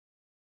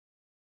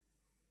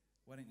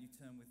Why don't you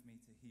turn with me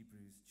to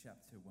Hebrews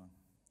chapter 1.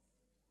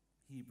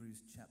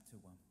 Hebrews chapter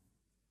 1.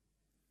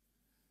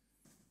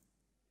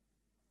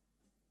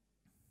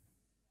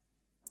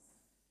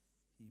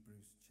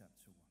 Hebrews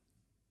chapter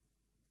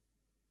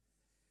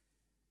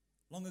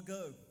 1. Long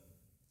ago,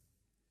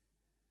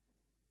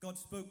 God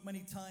spoke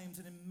many times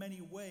and in many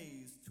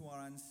ways to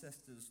our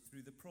ancestors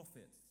through the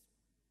prophets.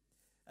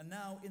 And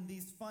now in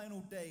these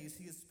final days,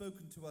 he has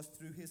spoken to us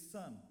through his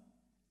Son.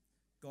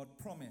 God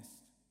promised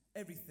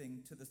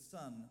everything to the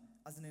Son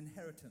as an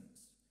inheritance.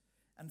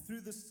 And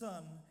through the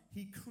Son,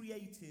 he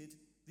created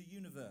the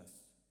universe.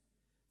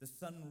 The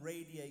Son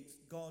radiates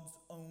God's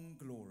own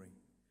glory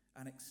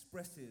and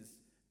expresses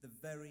the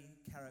very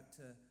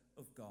character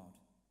of God.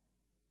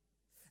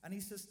 And he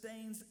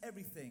sustains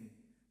everything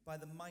by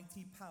the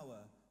mighty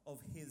power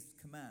of his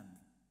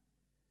command.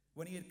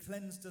 When he had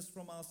cleansed us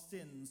from our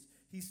sins,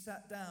 he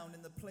sat down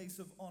in the place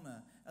of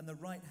honor and the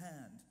right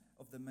hand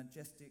of the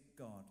majestic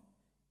God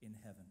in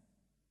heaven.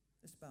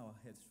 Let's bow our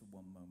heads for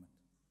one moment.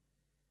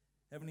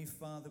 Heavenly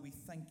Father, we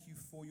thank you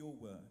for your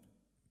word.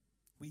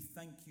 We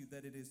thank you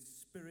that it is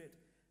spirit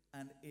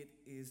and it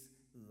is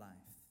life.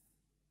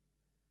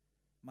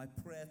 My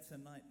prayer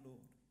tonight,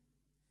 Lord,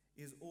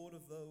 is all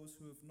of those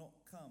who have not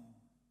come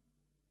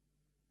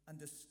and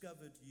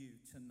discovered you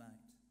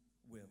tonight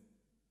will.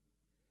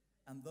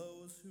 And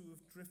those who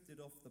have drifted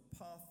off the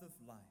path of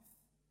life,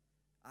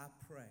 I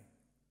pray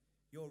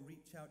you'll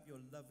reach out your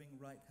loving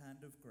right hand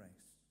of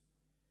grace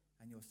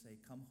and you'll say,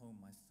 come home,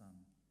 my son.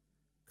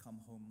 Come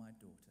home, my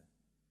daughter.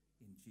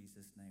 In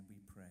Jesus' name we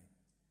pray.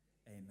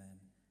 Amen.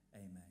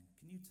 Amen.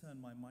 Can you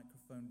turn my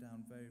microphone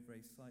down very,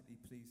 very slightly,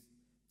 please,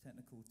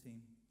 technical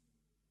team?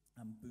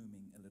 I'm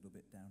booming a little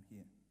bit down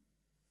here.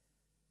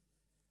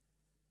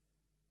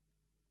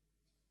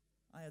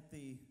 I had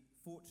the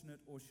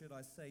fortunate, or should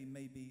I say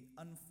maybe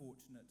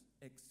unfortunate,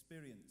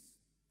 experience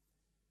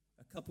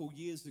a couple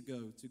years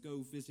ago to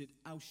go visit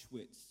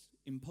Auschwitz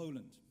in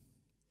Poland.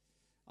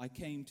 I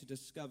came to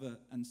discover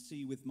and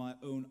see with my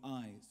own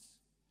eyes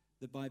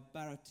the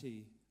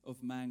barbarity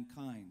of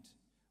mankind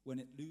when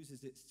it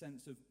loses its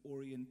sense of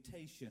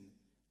orientation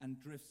and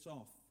drifts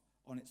off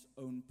on its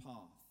own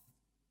path.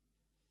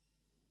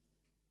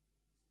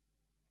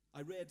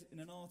 I read in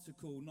an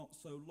article not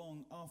so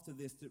long after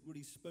this that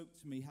really spoke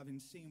to me, having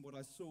seen what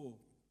I saw,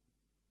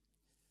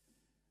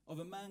 of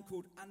a man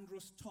called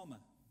Andrus Toma.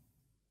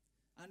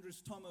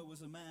 Andrus Toma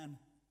was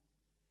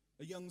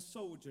a young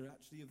soldier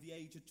actually of the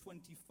age of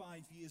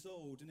 25 years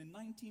old, and in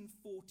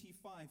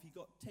 1945 he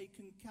got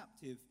taken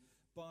captive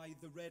by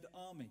the Red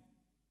Army,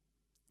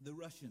 the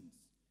Russians.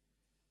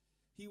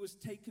 He was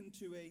taken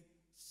to a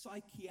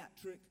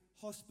psychiatric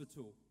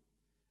hospital,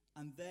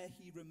 and there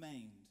he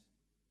remained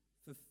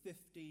for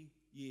 50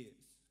 years.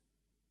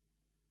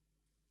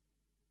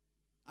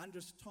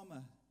 Andrus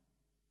Toma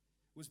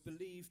was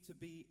believed to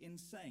be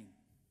insane.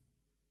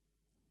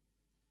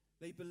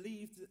 They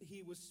believed that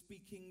he was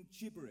speaking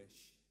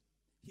gibberish.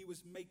 He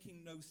was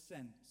making no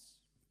sense.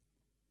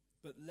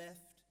 But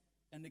left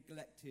and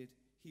neglected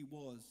he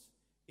was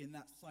in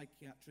that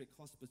psychiatric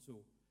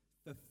hospital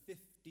for 50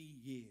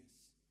 years.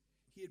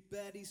 He had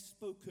barely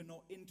spoken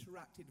or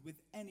interacted with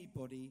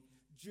anybody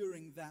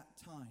during that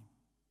time.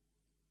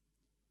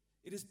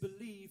 It is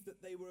believed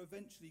that they were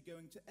eventually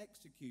going to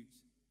execute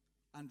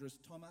Andrus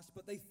Toma,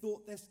 but they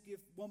thought, let's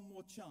give one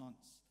more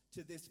chance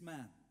to this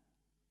man.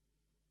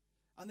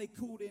 And they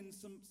called in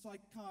some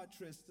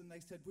psychiatrists and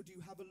they said, would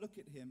you have a look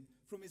at him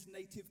from his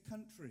native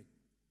country?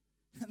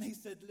 And they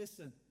said,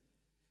 listen,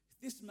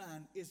 this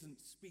man isn't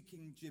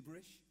speaking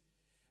gibberish.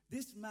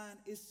 This man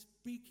is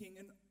speaking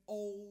an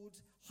old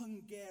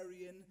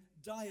Hungarian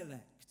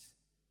dialect.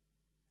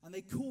 And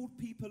they called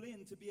people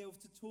in to be able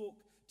to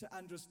talk to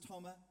Andrus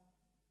Toma.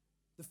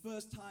 The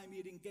first time he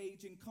had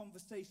engaged in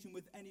conversation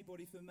with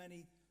anybody for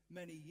many,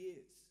 many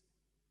years.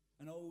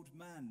 An old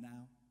man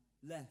now,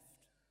 left,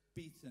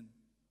 beaten,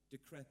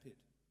 decrepit,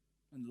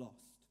 and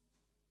lost.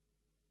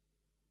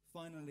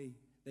 Finally,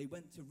 they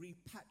went to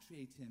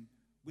repatriate him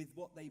with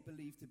what they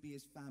believed to be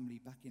his family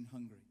back in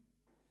Hungary.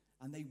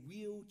 And they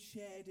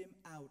wheelchaired him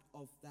out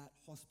of that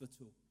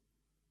hospital.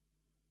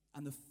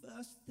 And the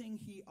first thing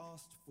he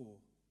asked for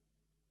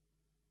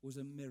was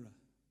a mirror.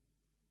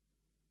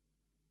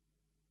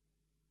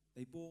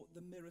 They brought the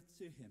mirror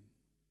to him.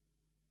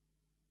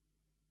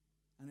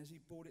 And as he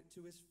brought it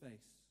to his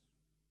face,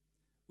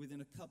 within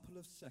a couple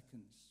of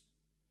seconds,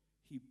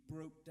 he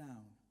broke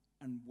down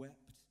and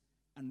wept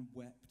and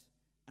wept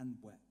and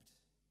wept.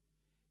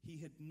 He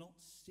had not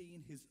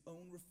seen his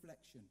own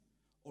reflection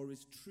or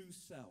his true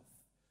self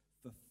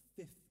for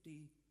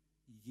 50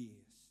 years.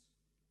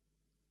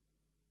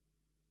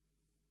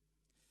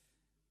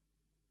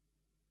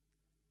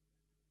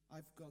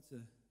 I've got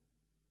a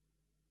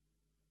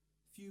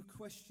few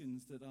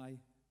questions that I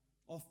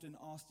often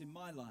asked in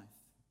my life.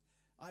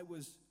 I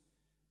was,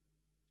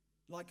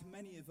 like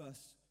many of us,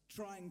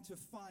 trying to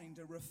find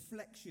a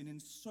reflection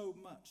in so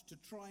much to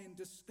try and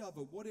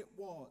discover what it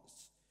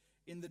was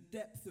in the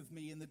depth of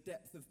me, in the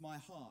depth of my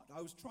heart.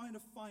 I was trying to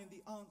find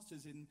the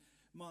answers in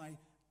my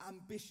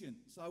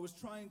ambitions. I was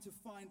trying to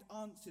find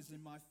answers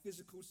in my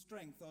physical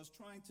strength. I was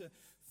trying to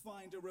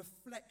find a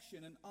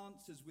reflection and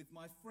answers with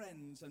my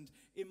friends and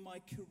in my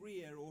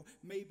career, or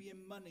maybe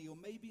in money, or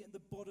maybe at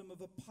the bottom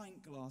of a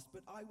pint glass.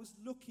 But I was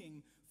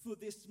looking for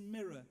this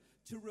mirror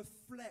to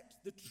reflect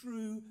the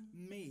true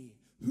me.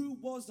 Who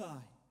was I?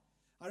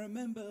 I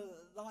remember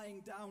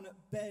lying down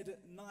at bed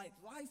at night.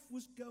 Life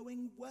was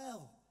going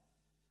well.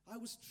 I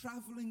was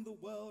traveling the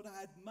world. I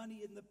had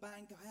money in the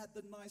bank. I had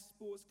the nice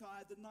sports car. I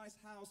had the nice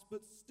house.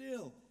 But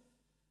still,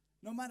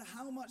 no matter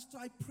how much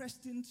I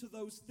pressed into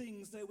those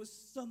things, there was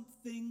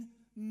something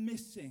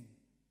missing.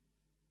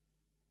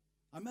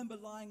 I remember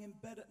lying in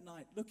bed at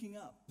night, looking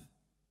up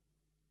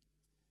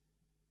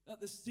at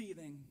the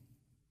ceiling,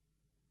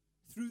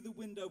 through the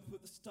window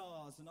at the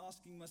stars, and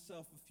asking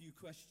myself a few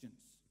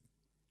questions.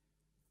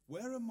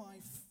 Where am I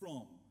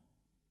from?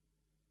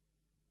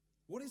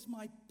 What is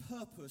my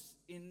purpose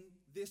in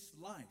this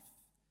life?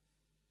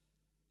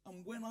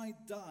 And when I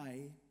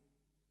die,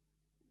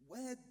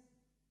 where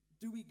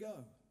do we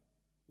go?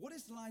 What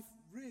is life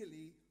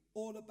really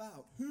all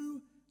about?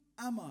 Who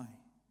am I?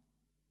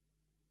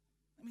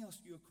 Let me ask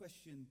you a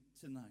question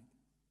tonight.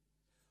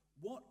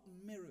 What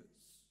mirrors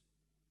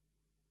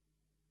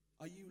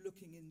are you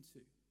looking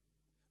into?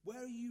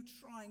 Where are you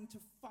trying to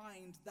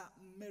find that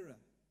mirror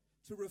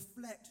to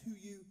reflect who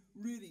you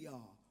really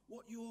are,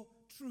 what your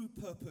true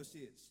purpose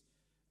is,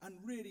 and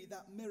really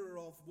that mirror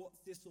of what's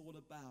this all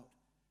about?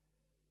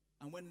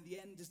 And when the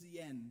end is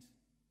the end,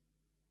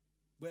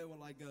 where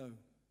will I go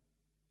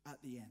at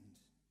the end?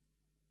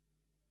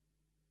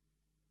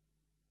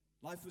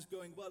 Life was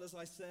going well, as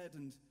I said,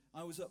 and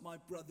I was at my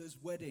brother's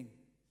wedding.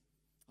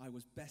 I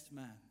was best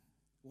man.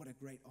 What a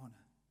great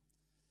honor.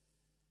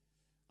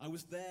 I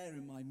was there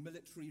in my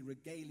military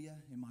regalia,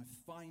 in my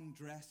fine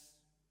dress,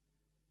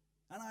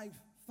 and I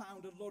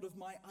found a lot of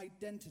my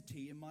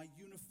identity in my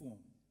uniform,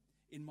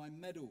 in my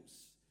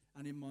medals,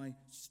 and in my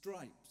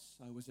stripes.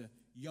 I was a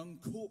young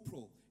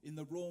corporal in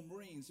the Royal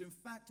Marines. In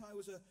fact, I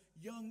was a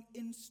young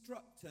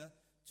instructor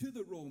to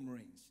the Royal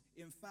Marines.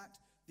 In fact,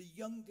 the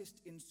youngest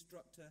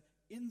instructor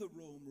in the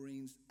Royal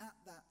Marines at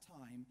that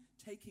time,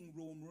 taking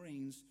Royal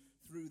Marines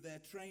through their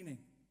training.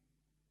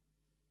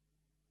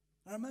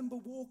 I remember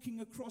walking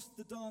across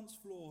the dance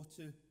floor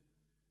to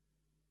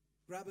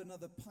grab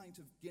another pint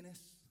of Guinness,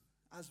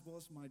 as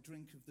was my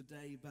drink of the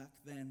day back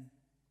then.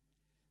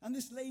 And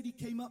this lady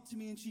came up to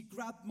me and she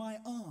grabbed my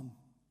arm.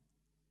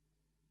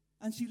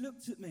 And she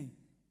looked at me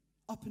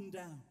up and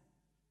down.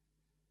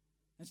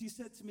 And she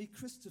said to me,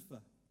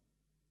 "Christopher."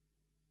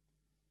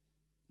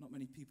 Not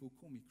many people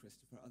call me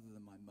Christopher other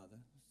than my mother,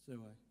 so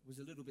I was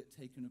a little bit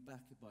taken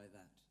aback by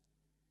that.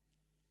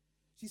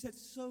 She said,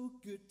 "So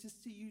good to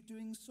see you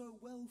doing so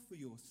well for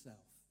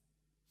yourself."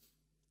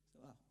 So,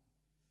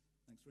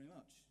 thanks very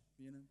much,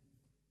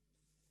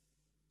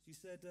 She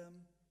said,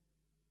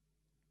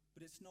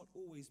 "But it's not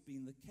always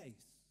been the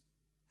case,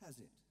 has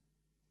it?"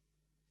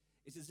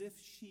 It's as if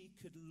she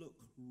could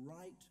look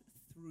right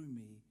through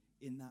me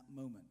in that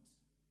moment.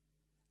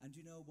 And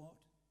you know what?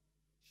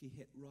 She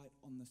hit right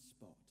on the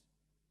spot.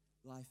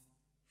 Life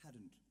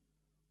hadn't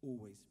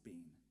always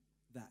been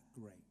that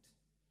great.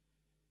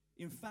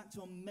 In fact,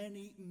 on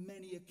many,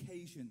 many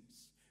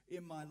occasions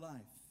in my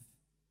life,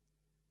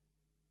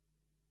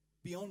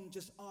 beyond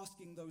just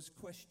asking those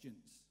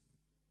questions,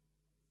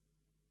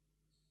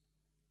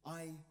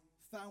 I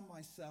found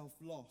myself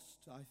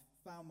lost. I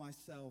found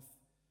myself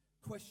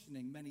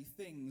questioning many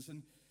things.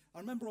 And I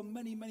remember on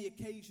many, many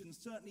occasions,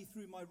 certainly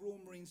through my Royal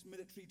Marines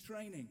military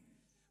training,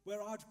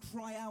 where I'd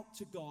cry out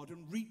to God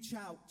and reach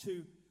out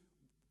to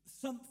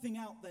something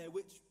out there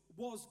which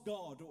was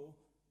God, or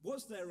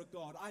was there a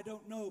God? I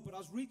don't know, but I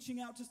was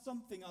reaching out to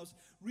something. I was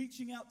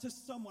reaching out to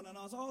someone, and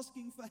I was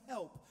asking for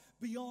help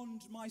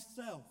beyond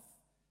myself.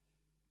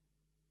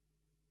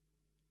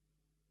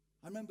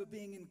 I remember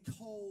being in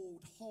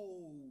cold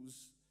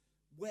holes,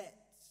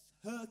 wet,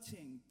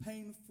 hurting,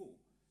 painful,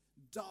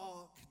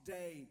 dark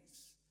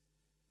days.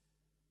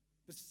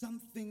 But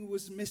something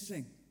was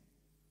missing.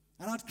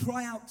 And I'd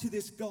cry out to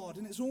this God,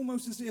 and it's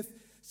almost as if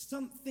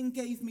something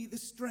gave me the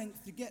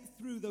strength to get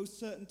through those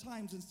certain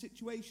times and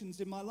situations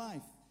in my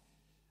life.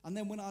 And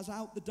then when I was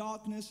out the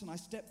darkness and I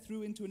stepped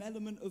through into an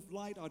element of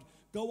light, I'd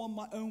go on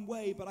my own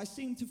way, but I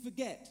seemed to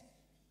forget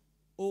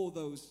all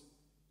those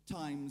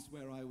times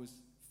where I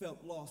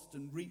felt lost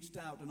and reached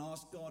out and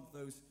asked God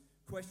those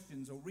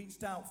questions, or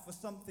reached out for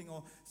something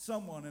or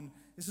someone. And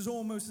this is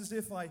almost as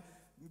if I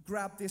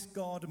grabbed this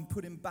God and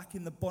put him back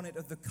in the bonnet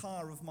of the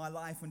car of my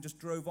life and just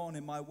drove on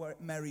in my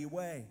merry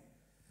way.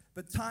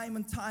 But time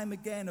and time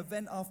again,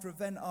 event after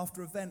event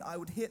after event, I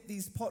would hit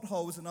these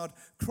potholes and I'd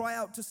cry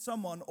out to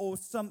someone or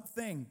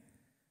something.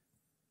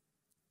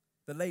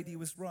 The lady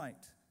was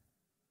right.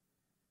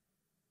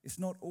 It's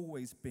not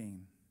always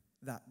been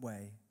that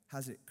way,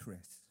 has it,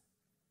 Chris?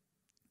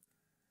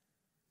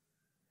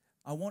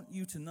 I want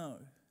you to know,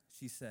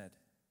 she said,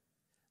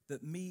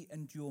 that me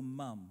and your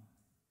mum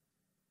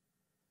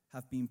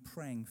have been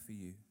praying for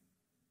you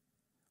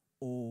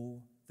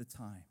all the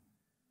time.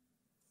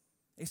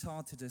 It's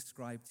hard to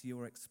describe to you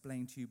or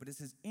explain to you, but it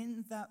says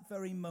in that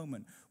very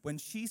moment when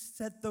she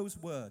said those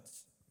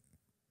words,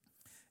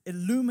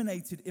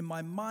 illuminated in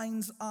my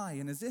mind's eye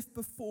and as if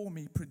before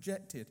me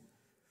projected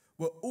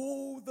were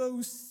all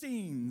those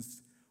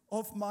scenes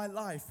of my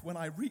life when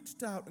I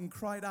reached out and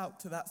cried out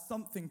to that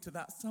something, to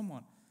that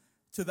someone,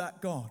 to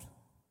that God.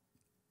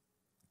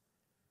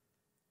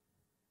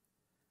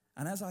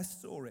 And as I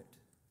saw it,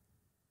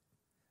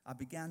 I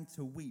began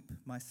to weep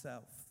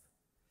myself.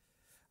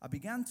 I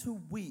began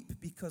to weep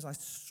because I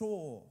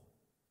saw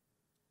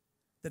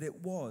that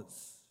it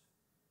was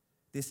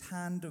this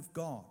hand of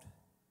God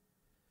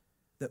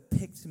that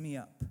picked me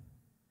up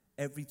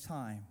every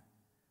time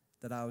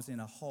that I was in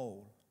a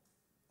hole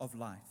of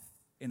life,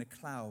 in a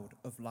cloud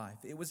of life.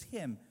 It was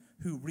him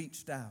who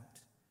reached out.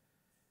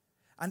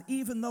 And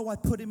even though I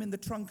put him in the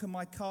trunk of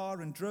my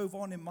car and drove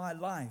on in my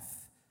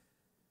life,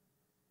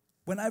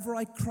 whenever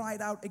I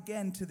cried out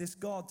again to this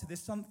God, to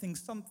this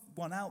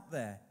someone out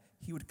there,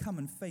 he would come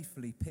and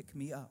faithfully pick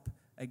me up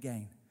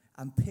again,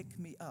 and pick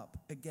me up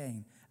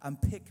again, and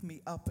pick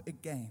me up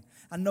again.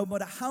 And no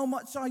matter how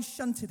much I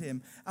shunted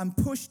him and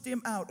pushed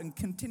him out and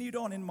continued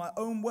on in my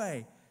own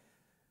way,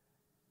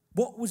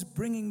 what was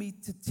bringing me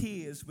to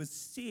tears was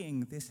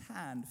seeing this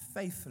hand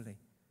faithfully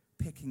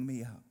picking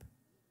me up.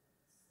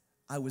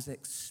 I was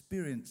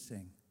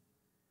experiencing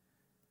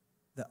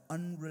the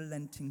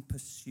unrelenting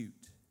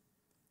pursuit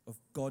of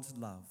God's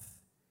love,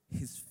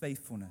 his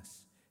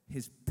faithfulness,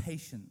 his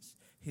patience,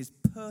 his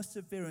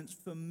perseverance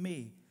for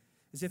me,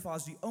 as if I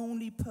was the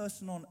only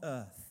person on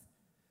earth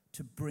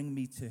to bring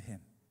me to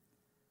him.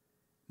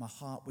 My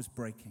heart was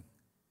breaking.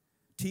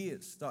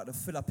 Tears started to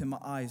fill up in my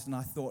eyes, and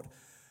I thought,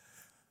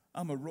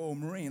 I'm a Royal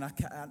Marine.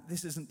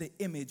 This isn't the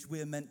image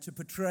we're meant to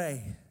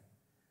portray.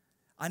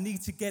 I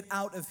need to get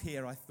out of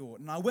here, I thought.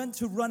 And I went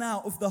to run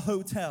out of the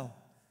hotel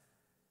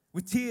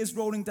with tears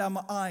rolling down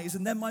my eyes,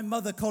 and then my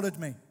mother collared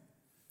me.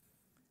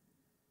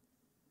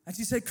 And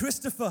she said,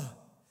 Christopher.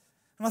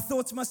 And I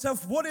thought to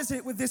myself, what is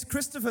it with this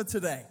Christopher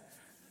today?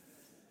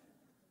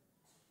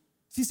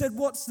 She said,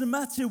 what's the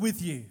matter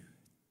with you?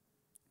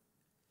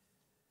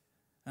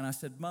 And I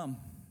said, Mum,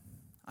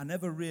 I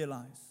never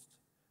realized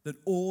that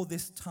all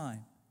this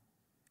time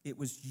it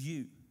was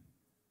you,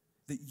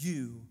 that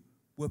you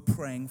were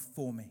praying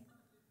for me.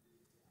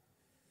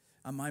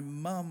 And my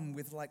mum,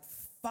 with like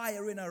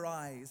fire in her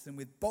eyes and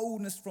with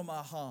boldness from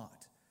her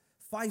heart,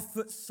 5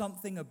 foot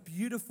something, a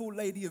beautiful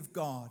lady of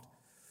God,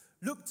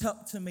 looked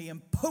up to me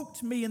and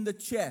poked me in the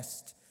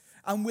chest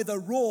and with a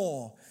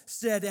roar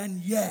said,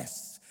 and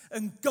yes,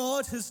 and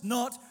God has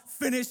not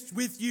finished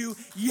with you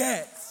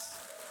yet.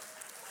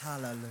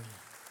 Hallelujah.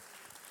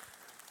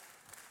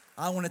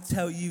 I want to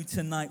tell you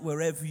tonight,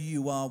 wherever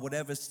you are,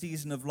 whatever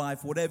season of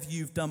life, whatever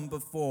you've done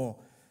before,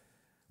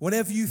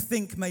 whatever you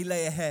think may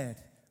lay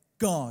ahead,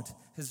 God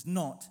has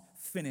not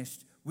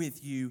finished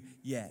with you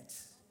yet.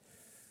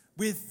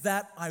 With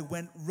that, I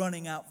went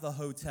running out the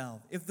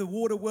hotel. If the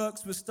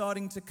waterworks were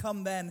starting to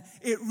come then,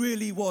 it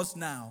really was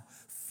now.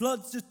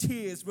 Floods of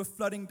tears were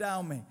flooding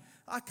down me.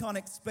 I can't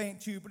explain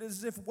it to you, but it's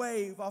as if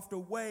wave after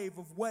wave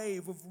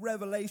of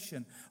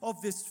revelation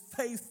of this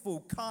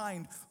faithful,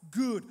 kind,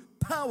 good,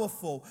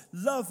 powerful,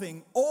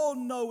 loving,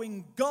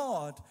 all-knowing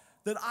God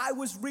that I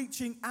was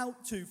reaching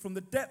out to from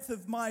the depth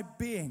of my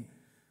being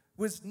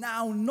was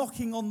now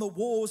knocking on the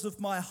walls of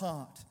my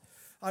heart.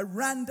 I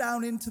ran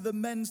down into the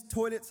men's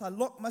toilets. I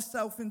locked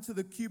myself into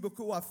the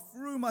cubicle. I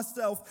threw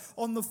myself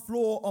on the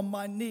floor on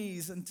my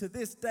knees. And to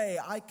this day,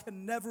 I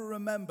can never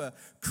remember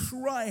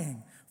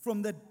crying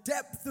from the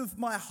depth of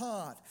my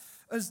heart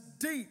as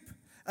deep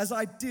as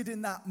I did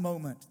in that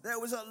moment. There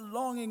was a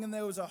longing and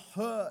there was a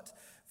hurt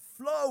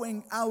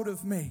flowing out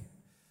of me.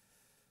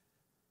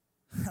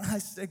 And I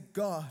said,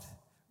 God,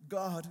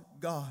 God,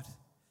 God,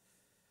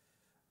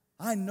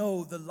 I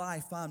know the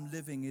life I'm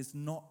living is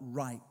not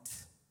right.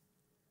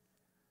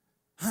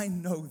 I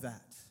know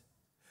that.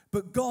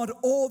 But God,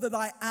 all that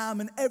I am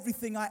and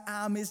everything I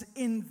am is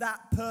in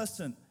that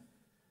person,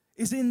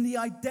 is in the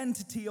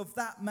identity of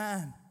that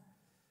man.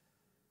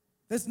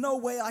 There's no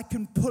way I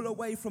can pull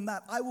away from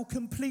that. I will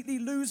completely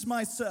lose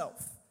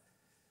myself.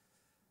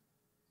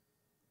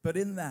 But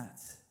in that,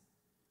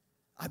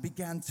 I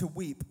began to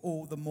weep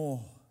all the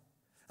more.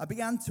 I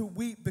began to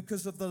weep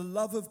because of the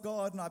love of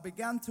God, and I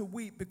began to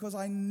weep because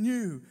I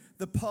knew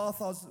the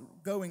path I was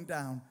going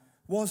down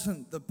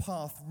wasn't the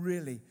path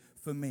really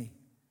for me.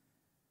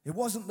 It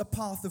wasn't the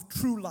path of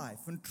true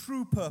life and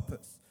true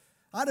purpose.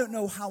 I don't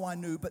know how I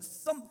knew, but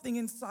something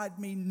inside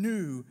me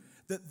knew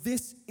that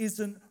this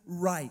isn't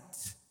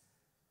right.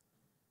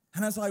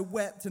 And as I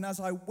wept and as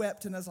I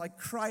wept and as I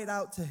cried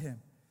out to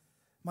him,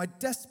 my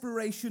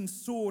desperation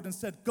soared and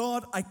said,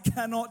 God, I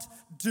cannot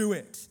do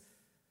it.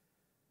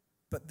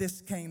 But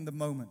this came the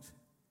moment.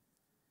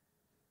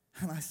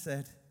 And I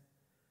said,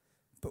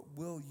 but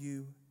will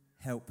you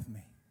help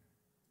me?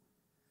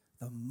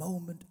 The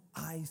moment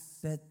I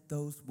said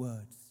those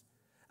words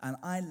and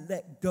I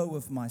let go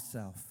of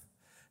myself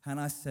and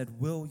I said,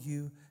 will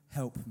you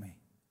help me?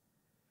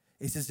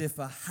 It's as if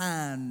a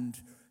hand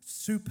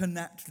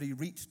supernaturally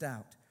reached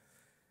out,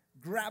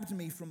 grabbed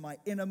me from my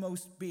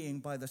innermost being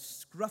by the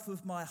scruff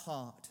of my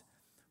heart,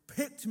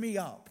 picked me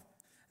up,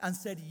 and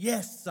said,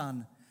 "Yes,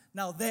 son,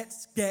 now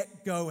let's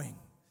get going."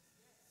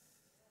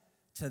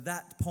 To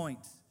that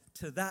point,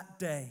 to that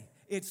day,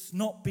 it's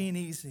not been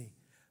easy,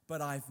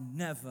 but I've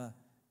never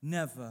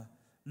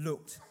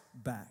looked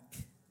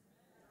back.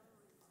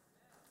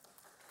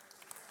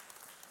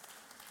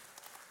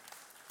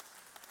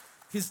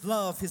 His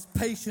love, his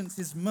patience,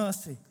 his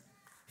mercy.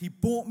 He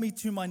brought me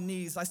to my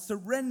knees. I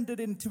surrendered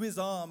into his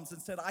arms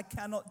and said, I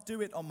cannot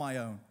do it on my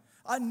own.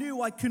 I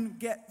knew I couldn't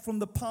get from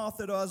the path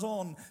that I was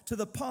on to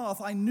the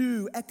path I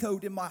knew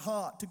echoed in my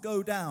heart to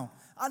go down.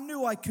 I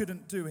knew I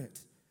couldn't do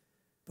it,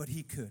 but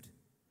he could.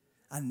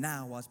 And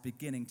now I was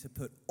beginning to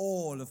put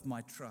all of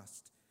my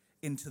trust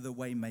into the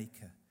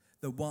Waymaker,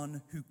 the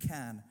one who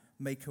can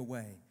make a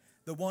way,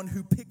 the one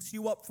who picks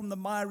you up from the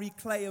miry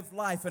clay of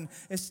life and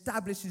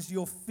establishes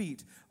your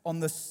feet on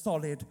the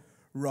solid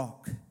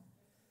rock.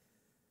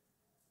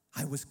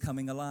 I was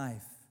coming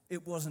alive.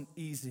 It wasn't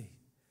easy,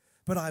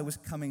 but I was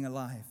coming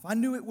alive. I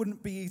knew it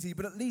wouldn't be easy,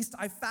 but at least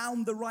I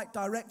found the right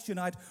direction.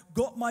 I'd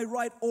got my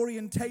right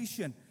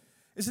orientation.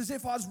 It's as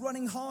if I was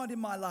running hard in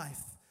my life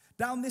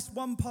down this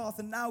one path,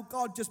 and now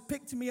God just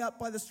picked me up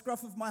by the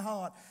scruff of my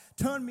heart,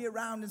 turned me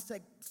around and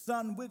said,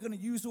 son, we're going to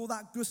use all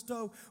that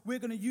gusto, we're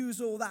going to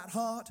use all that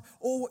heart,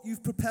 all what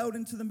you've propelled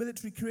into the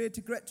military career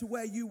to get to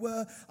where you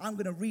were, I'm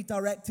going to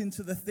redirect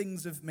into the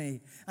things of me.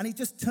 And he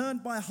just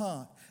turned my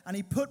heart, and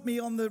he put me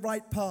on the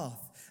right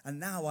path, and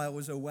now I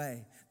was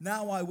away.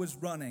 Now I was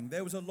running.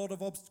 There was a lot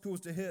of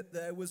obstacles to hit.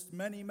 There was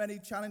many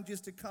challenges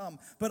to come.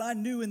 But I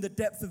knew in the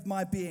depth of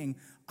my being,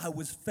 I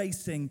was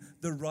facing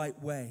the right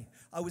way.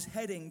 I was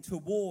heading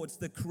towards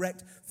the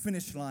correct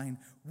finish line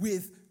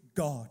with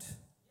God.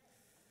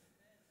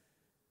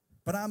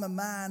 But I'm a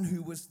man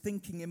who was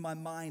thinking in my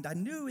mind. I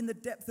knew in the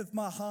depth of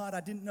my heart, I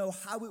didn't know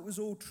how it was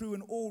all true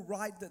and all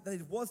right, that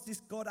there was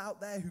this God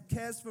out there who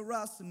cares for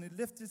us and who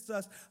lifts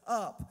us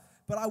up.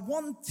 But I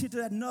wanted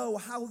to know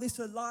how this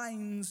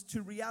aligns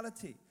to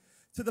reality,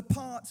 to the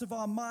parts of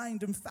our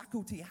mind and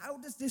faculty. How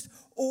does this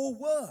all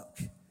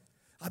work?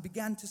 I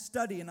began to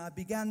study and I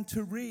began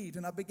to read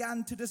and I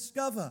began to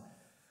discover.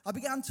 I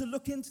began to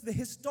look into the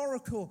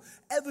historical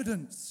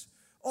evidence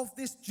of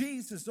this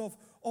Jesus, of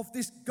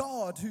this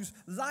God whose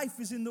life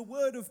is in the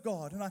Word of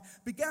God. And I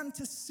began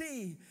to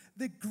see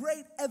the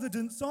great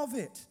evidence of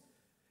it.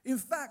 In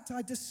fact,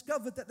 I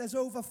discovered that there's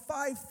over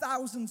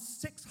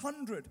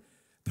 5,600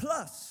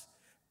 plus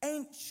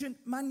ancient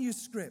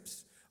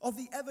manuscripts of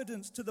the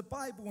evidence to the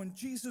Bible and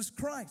Jesus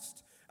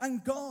Christ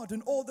and God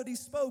and all that he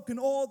spoke and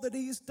all that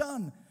he has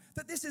done.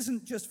 That this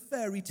isn't just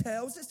fairy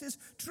tales, this is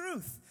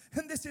truth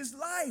and this is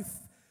life.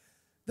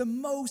 The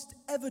most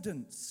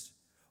evidence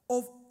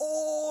of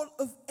all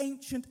of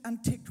ancient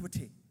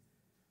antiquity,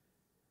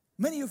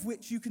 many of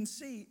which you can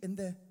see in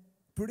the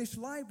British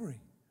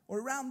Library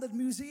or around the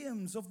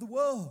museums of the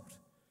world.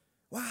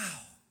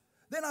 Wow.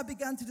 Then I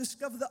began to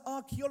discover the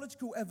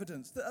archaeological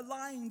evidence that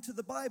aligned to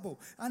the Bible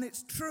and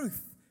its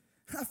truth.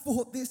 I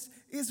thought, this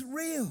is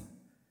real.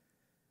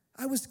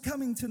 I was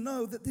coming to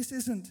know that this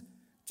isn't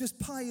just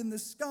pie in the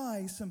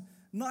sky, some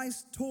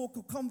nice talk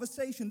or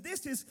conversation.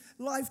 This is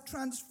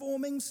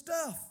life-transforming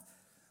stuff.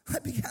 I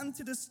began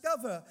to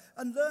discover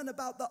and learn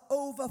about the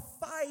over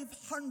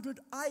 500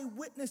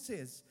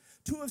 eyewitnesses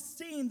to have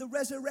seen the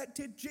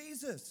resurrected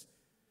Jesus.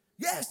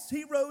 Yes,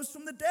 he rose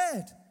from the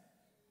dead.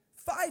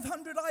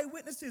 500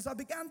 eyewitnesses. I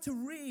began to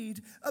read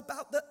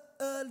about the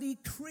early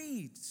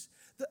creeds,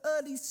 the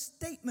early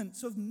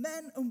statements of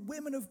men and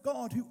women of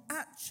God who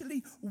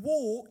actually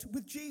walked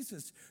with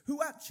Jesus,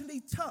 who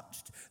actually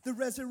touched the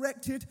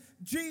resurrected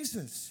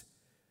Jesus.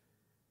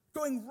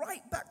 Going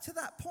right back to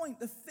that point,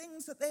 the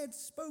things that they had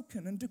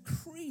spoken and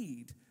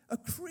decreed, a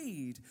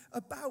creed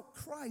about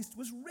Christ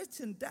was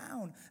written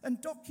down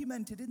and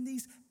documented in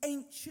these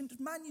ancient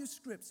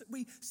manuscripts that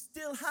we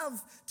still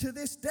have to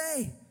this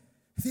day.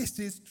 This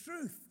is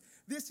truth.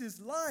 This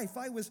is life.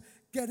 I was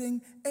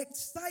getting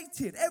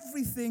excited.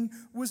 Everything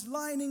was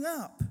lining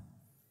up.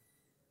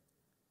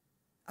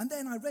 And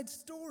then I read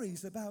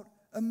stories about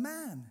a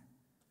man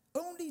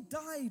only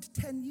died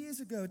 10 years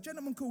ago, a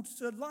gentleman called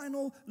Sir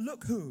Lionel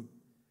Lookhoe.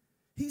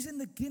 He's in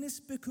the Guinness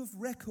Book of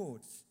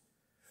Records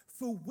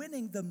for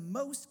winning the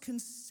most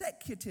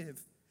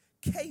consecutive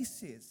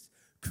cases,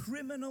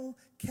 criminal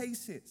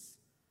cases,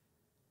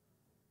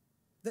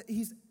 that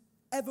he's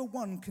ever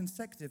won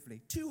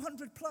consecutively.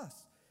 200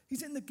 plus.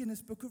 He's in the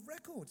Guinness Book of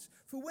Records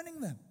for winning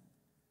them.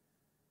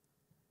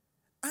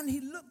 And he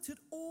looked at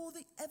all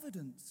the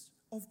evidence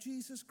of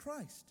Jesus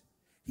Christ.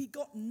 He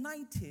got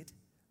knighted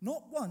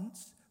not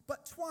once,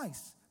 but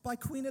twice by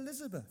Queen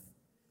Elizabeth.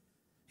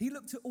 He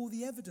looked at all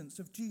the evidence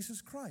of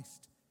Jesus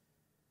Christ.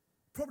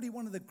 Probably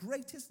one of the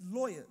greatest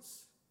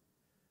lawyers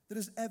that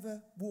has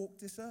ever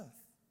walked this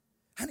earth.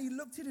 And he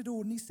looked at it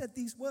all and he said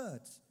these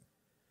words: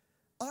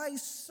 I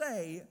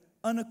say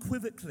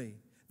unequivocally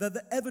that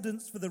the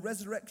evidence for the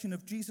resurrection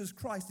of Jesus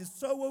Christ is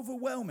so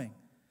overwhelming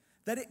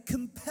that it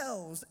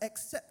compels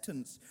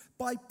acceptance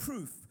by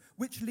proof,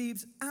 which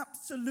leaves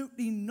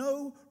absolutely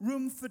no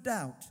room for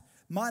doubt.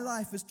 My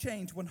life has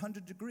changed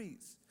 100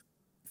 degrees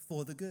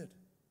for the good.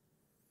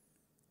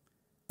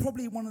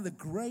 Probably one of the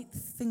great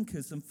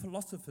thinkers and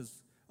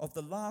philosophers of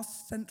the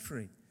last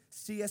century,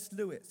 C.S.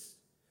 Lewis.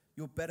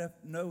 You're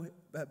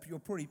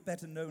probably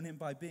better known him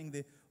by being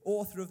the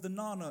author of the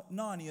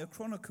Narnia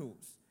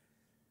Chronicles.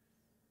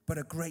 But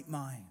a great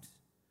mind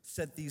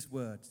said these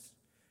words: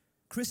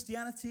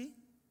 Christianity,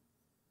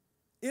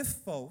 if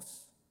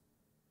false,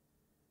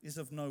 is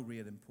of no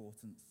real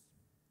importance.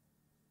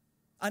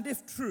 And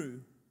if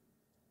true,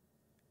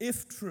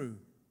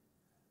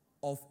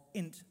 of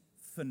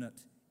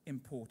infinite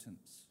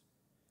importance.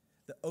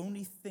 The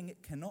only thing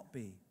it cannot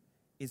be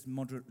is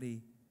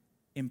moderately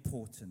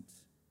important.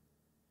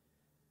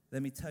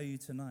 Let me tell you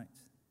tonight,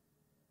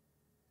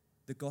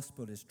 the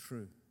gospel is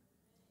true.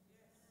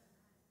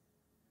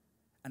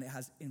 And it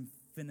has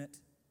infinite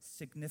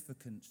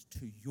significance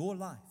to your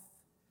life.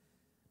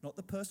 Not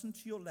the person to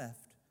your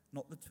left,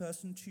 not the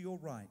person to your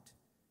right.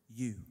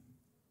 You.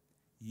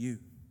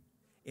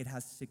 It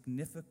has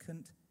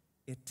significant,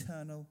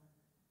 eternal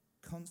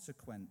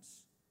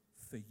consequence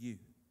for you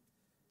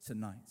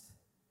tonight.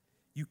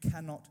 You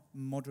cannot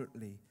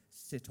moderately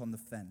sit on the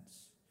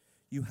fence.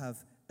 You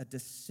have a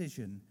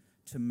decision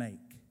to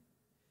make.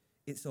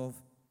 It's of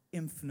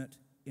infinite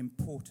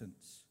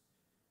importance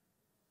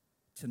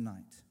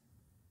tonight.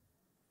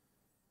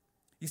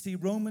 You see,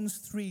 Romans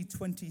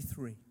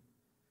 3:23,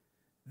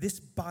 this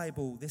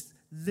Bible, this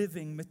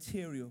living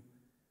material,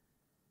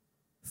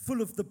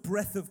 full of the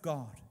breath of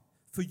God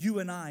for you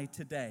and I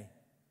today,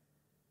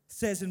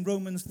 says in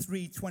Romans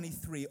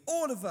 3:23,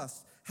 all of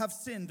us have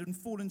sinned and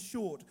fallen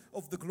short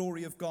of the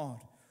glory of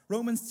God.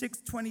 Romans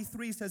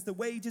 6:23 says the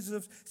wages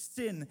of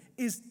sin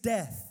is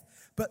death,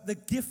 but the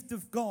gift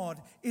of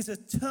God is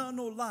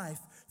eternal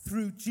life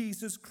through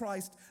Jesus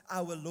Christ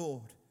our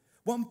Lord.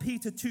 1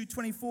 Peter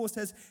 2:24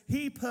 says,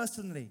 he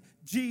personally,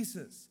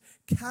 Jesus,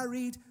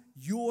 carried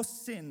your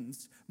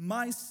sins,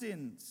 my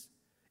sins,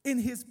 in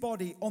his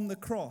body on the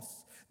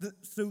cross,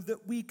 so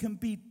that we can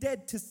be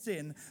dead to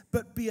sin,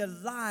 but be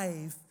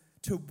alive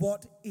to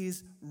what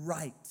is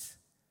right.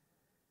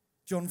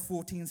 John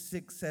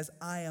 14:6 says,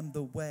 I am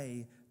the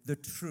way, the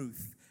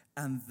truth,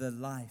 and the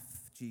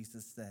life,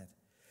 Jesus said.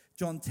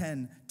 John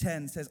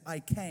 10:10 says, I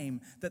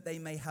came that they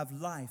may have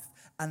life,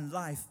 and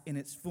life in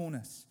its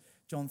fullness.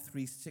 John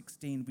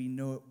 3:16, we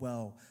know it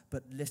well,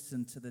 but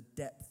listen to the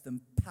depth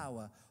and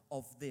power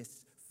of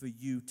this for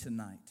you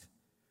tonight.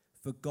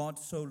 For God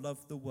so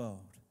loved the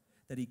world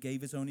that he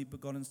gave his only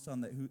begotten Son,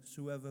 that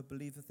whosoever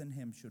believeth in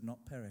him should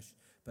not perish,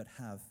 but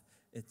have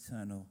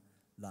eternal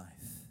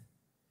life.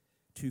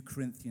 2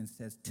 Corinthians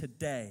says,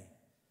 today,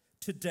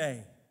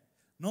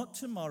 not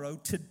tomorrow,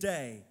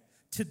 today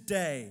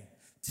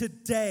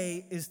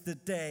is the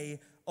day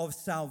of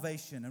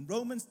salvation. And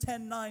Romans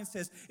 10:9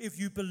 says, if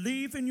you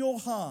believe in your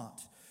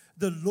heart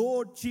the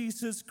Lord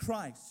Jesus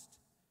Christ,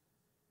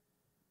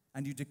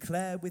 and you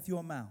declare with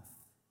your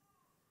mouth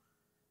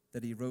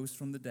that he rose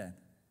from the dead,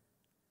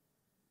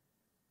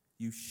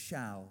 you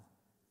shall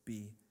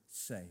be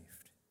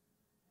saved.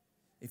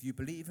 If you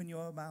believe in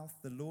your mouth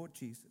the Lord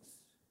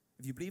Jesus,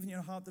 if you believe in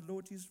your heart the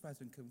Lord Jesus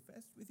Christ, and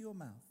confess with your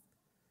mouth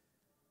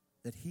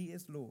that he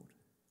is Lord,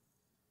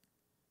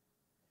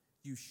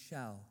 you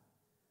shall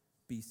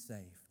be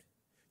saved.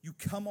 You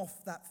come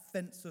off that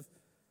fence of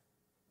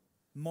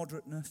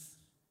moderateness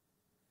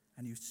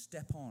and you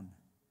step on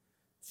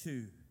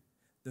to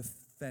the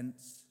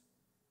fence,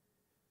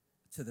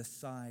 to the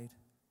side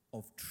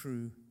of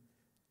true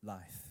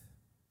life.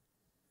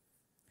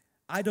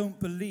 I don't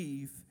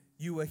believe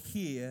you are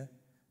here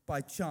by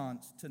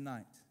chance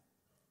tonight.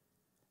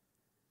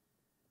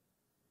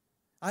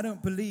 I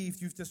don't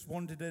believe you've just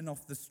wandered in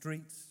off the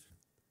streets.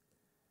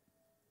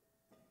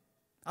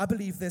 I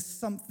believe there's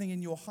something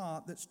in your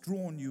heart that's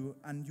drawn you,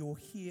 and you're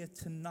here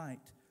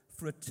tonight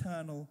for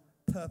eternal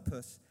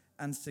purpose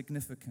and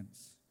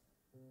significance.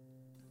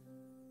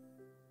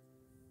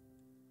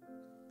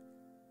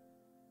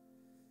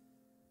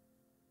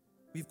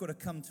 We've got to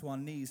come to our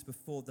knees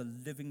before the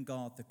living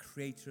God, the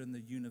creator in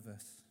the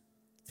universe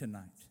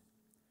tonight.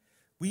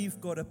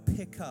 We've got to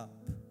pick up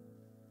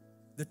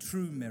the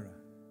true mirror.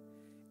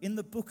 In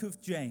the book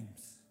of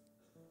James,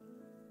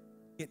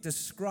 it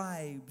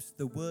describes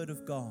the word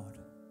of God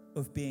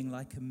of being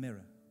like a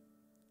mirror.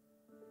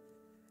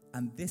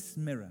 And this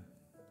mirror,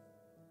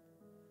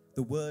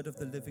 the word of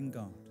the living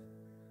God,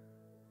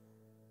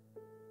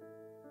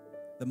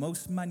 the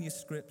most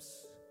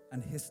manuscripts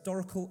and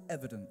historical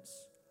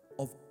evidence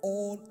of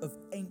all of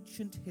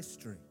ancient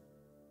history,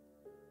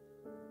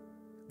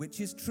 which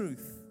is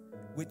truth,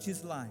 which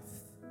is life,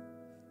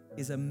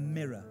 is a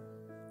mirror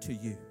to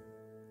you.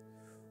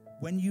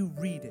 When you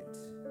read it,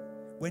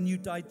 when you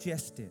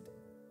digest it,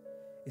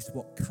 it's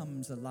what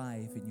comes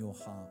alive in your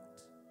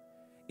heart.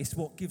 It's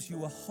what gives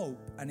you a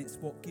hope, and it's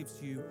what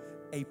gives you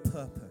a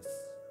purpose.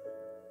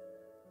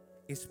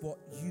 It's what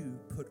you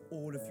put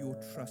all of your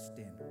trust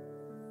in.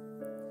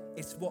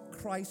 It's what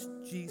Christ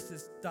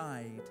Jesus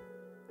died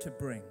to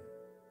bring.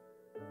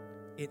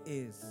 It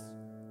is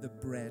the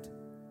bread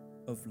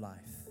of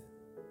life.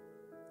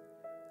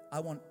 I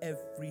want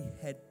every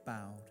head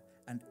bowed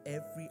and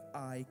every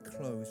eye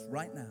closed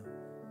right now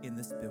in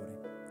this building.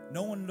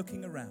 No one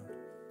looking around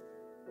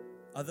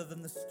other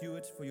than the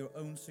stewards for your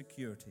own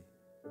security.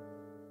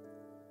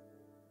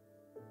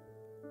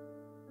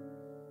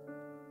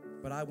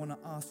 But I want to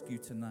ask you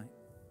tonight,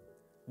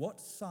 what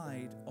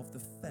side of the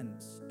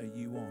fence are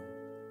you on?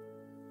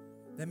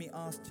 Let me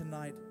ask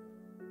tonight,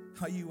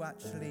 are you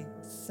actually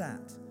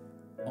sat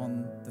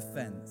on the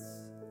fence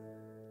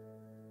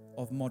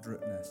of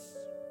moderateness?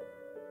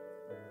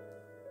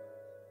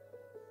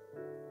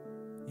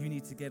 You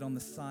need to get on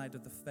the side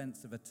of the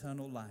fence of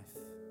eternal life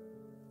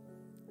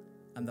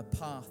and the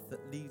path that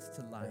leads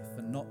to life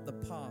and not the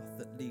path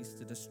that leads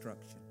to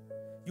destruction.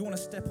 You want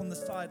to step on the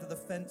side of the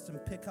fence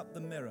and pick up the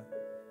mirror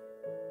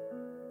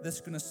that's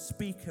going to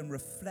speak and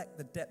reflect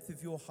the depth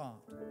of your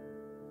heart,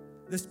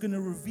 that's going to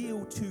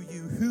reveal to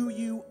you who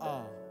you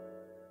are,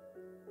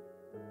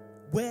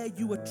 where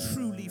you are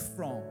truly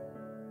from,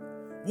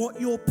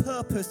 what your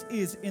purpose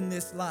is in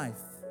this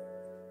life,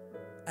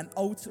 and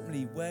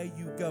ultimately where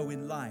you go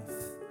in life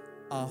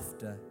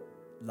after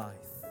life.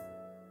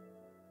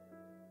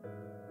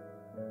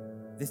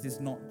 This is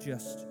not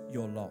just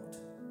your lot.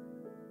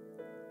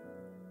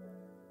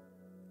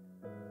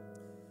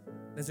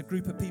 There's a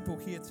group of people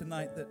here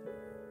tonight that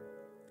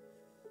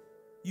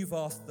you've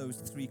asked those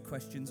 3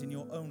 questions in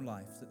your own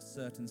lives at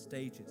certain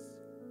stages.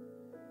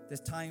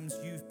 There's times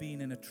you've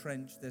been in a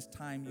trench, there's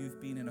time you've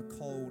been in a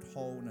cold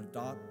hole in a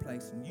dark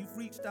place, and you've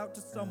reached out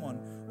to someone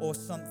or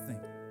something.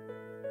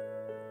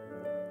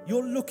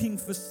 You're looking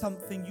for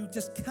something, you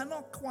just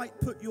cannot quite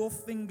put your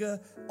finger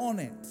on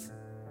it.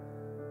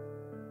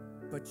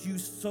 But you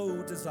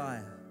so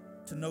desire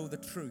to know the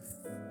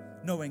truth,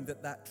 knowing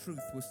that that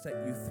truth will set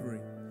you free.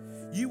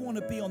 You want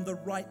to be on the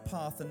right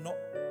path and not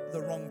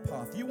the wrong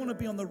path. You want to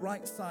be on the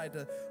right side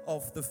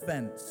of the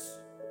fence.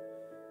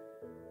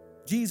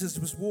 Jesus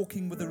was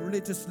walking with a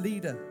religious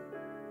leader,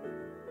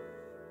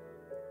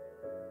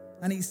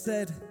 and he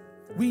said,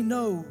 "We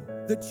know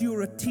that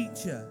you're a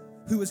teacher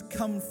who has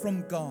come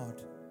from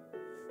God,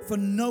 for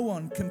no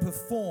one can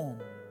perform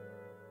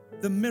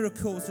the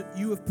miracles that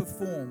you have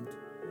performed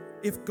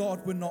if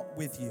God were not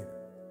with you."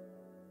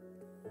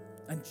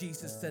 And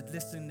Jesus said,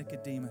 "Listen,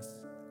 Nicodemus,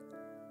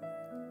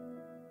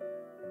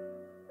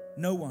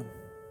 no one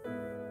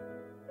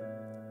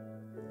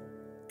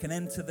can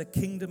enter the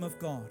kingdom of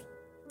God,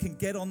 can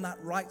get on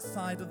that right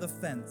side of the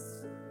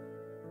fence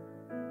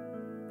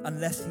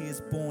unless he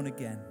is born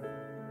again."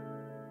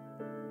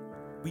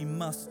 We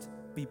must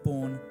be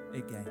born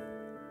again.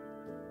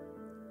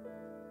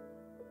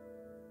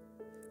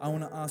 I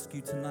want to ask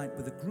you tonight,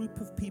 with a group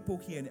of people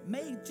here, and it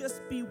may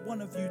just be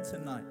one of you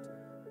tonight,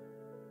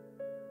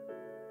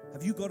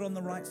 have you got on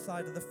the right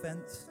side of the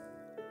fence?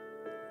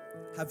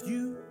 Have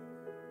you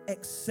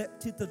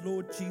accepted the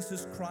Lord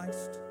Jesus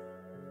Christ,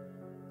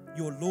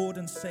 your Lord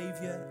and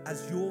Savior,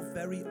 as your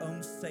very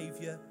own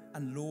Savior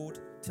and Lord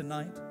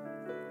tonight?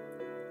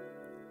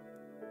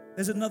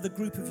 There's another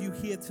group of you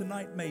here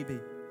tonight, maybe.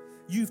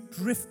 You've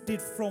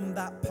drifted from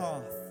that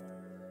path.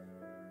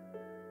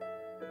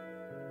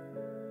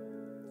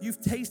 You've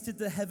tasted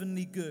the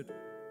heavenly good.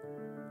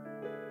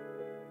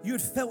 You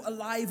had felt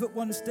alive at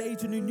one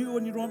stage and you knew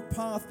on your own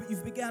path, but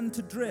you've begun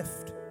to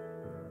drift.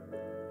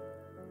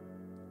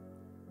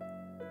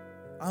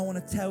 I want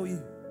to tell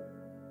you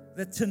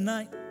that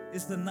tonight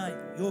is the night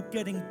you're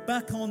getting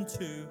back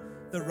onto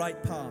the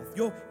right path.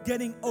 You're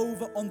getting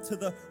over onto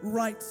the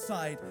right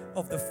side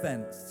of the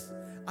fence.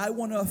 I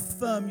want to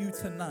affirm you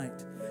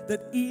tonight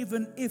that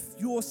even if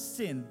your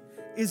sin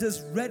is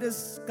as red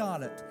as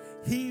scarlet,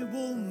 he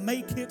will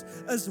make it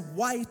as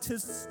white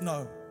as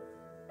snow.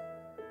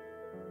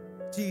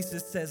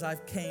 Jesus says,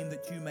 "I've came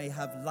that you may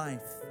have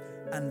life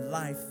and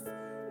life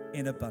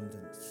in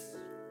abundance."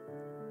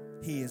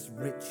 He is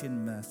rich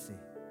in mercy.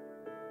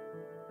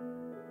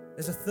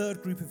 There's a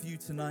third group of you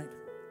tonight.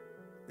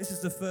 This is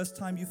the first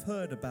time you've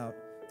heard about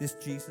this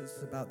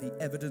Jesus, about the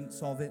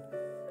evidence of it,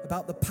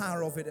 about the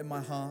power of it in my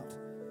heart.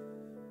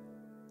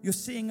 You're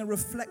seeing a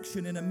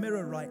reflection in a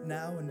mirror right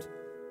now, and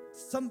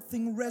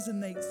something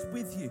resonates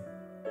with you.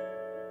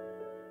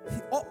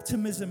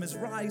 Optimism is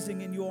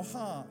rising in your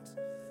heart.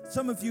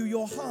 Some of you,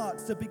 your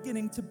hearts are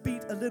beginning to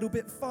beat a little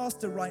bit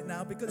faster right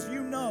now because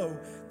you know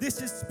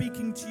this is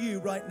speaking to you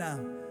right now.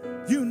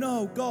 You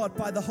know God,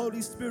 by the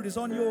Holy Spirit, is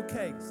on your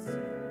case.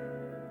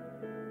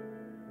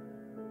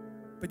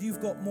 But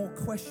you've got more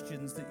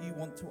questions that you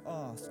want to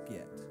ask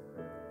yet.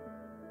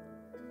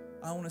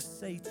 I want to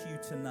say to you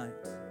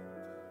tonight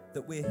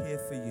that we're here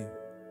for you.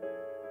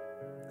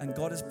 And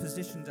God has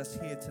positioned us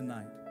here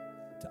tonight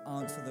to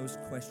answer those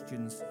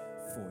questions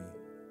for you.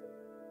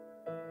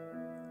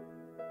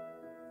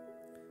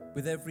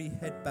 With every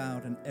head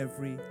bowed and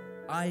every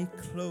eye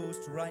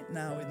closed right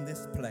now in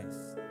this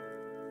place,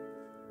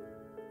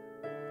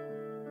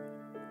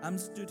 I'm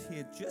stood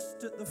here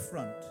just at the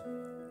front.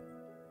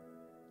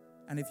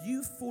 And if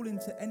you fall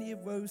into any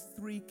of those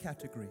 3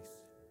 categories,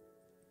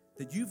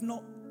 that you've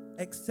not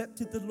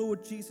accepted the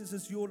Lord Jesus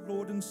as your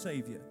Lord and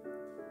Savior,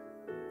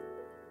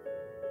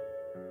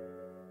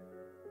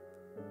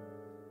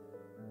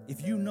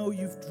 If you know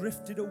you've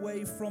drifted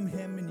away from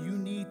him and you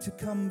need to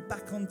come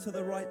back onto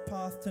the right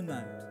path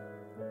tonight,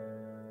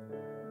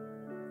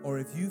 or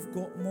if you've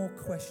got more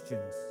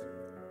questions,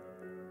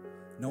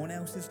 no one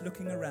else is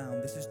looking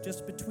around. This is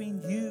just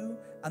between you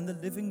and the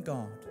living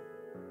God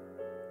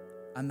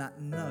and that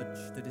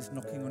nudge that is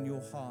knocking on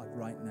your heart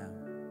right now.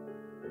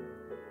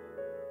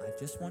 I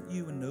just want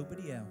you and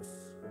nobody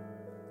else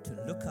to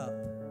look up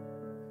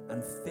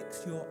and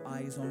fix your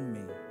eyes on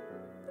me.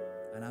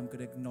 And I'm going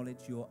to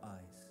acknowledge your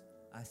eyes.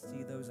 I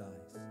see those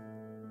eyes.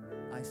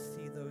 I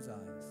see those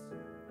eyes.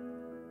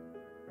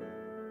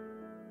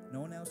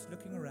 No one else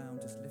looking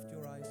around, just lift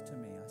your eyes to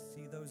me. I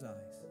see those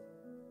eyes.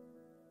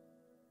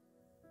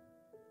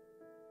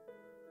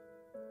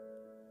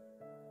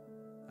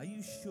 Are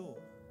you sure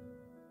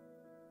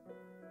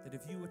that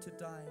if you were to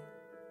die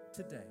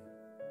today,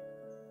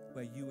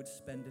 where you would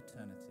spend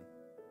eternity?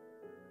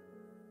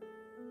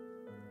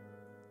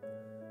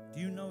 Do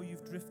you know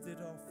you've drifted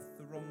off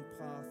the wrong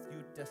path?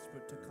 You're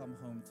desperate to come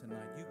home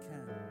tonight. You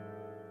can.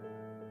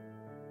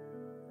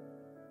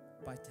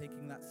 By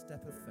taking that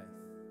step of faith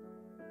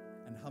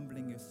and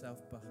humbling yourself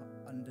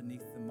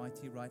underneath the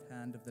mighty right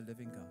hand of the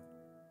living God.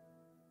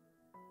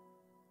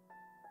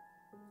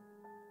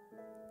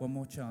 One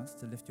more chance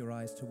to lift your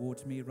eyes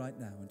towards me right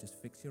now and just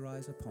fix your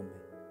eyes upon me.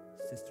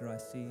 Sister, I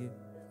see you.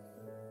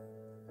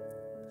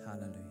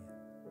 Hallelujah.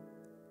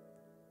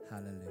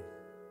 Hallelujah.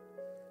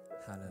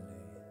 Hallelujah.